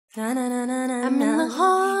I'm in the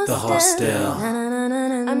hostel. The hostel.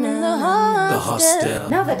 I'm in the hostel. The hostel.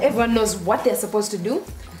 Now that everyone knows what they're supposed to do,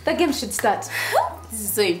 the game should start. This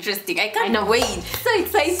is so interesting. I can't wait. So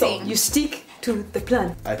exciting. So you stick to the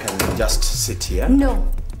plan. I can just sit here. No.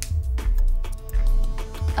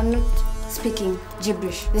 I'm not speaking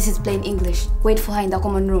gibberish. This is plain English. Wait for her in the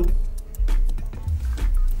common room.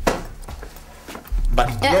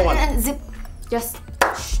 But no one... Zip. Just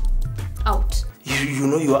shh. Out. You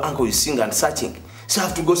know your uncle is singing and searching. So I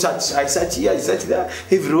have to go search. I search here, I search there.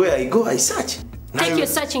 Everywhere I go, I search. Like you're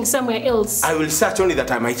searching somewhere else. I will search only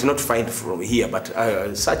that I might not find from here, but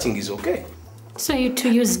searching is okay. So you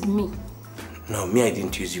two used me. No, me, I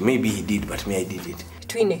didn't use you. Maybe he did, but me, I did it.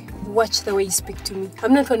 Twine, watch the way you speak to me.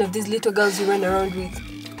 I'm not one of these little girls you run around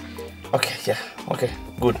with. Okay, yeah, okay,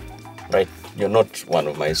 good. Right, you're not one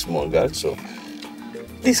of my small girls, so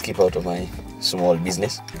please keep out of my small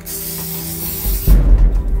business.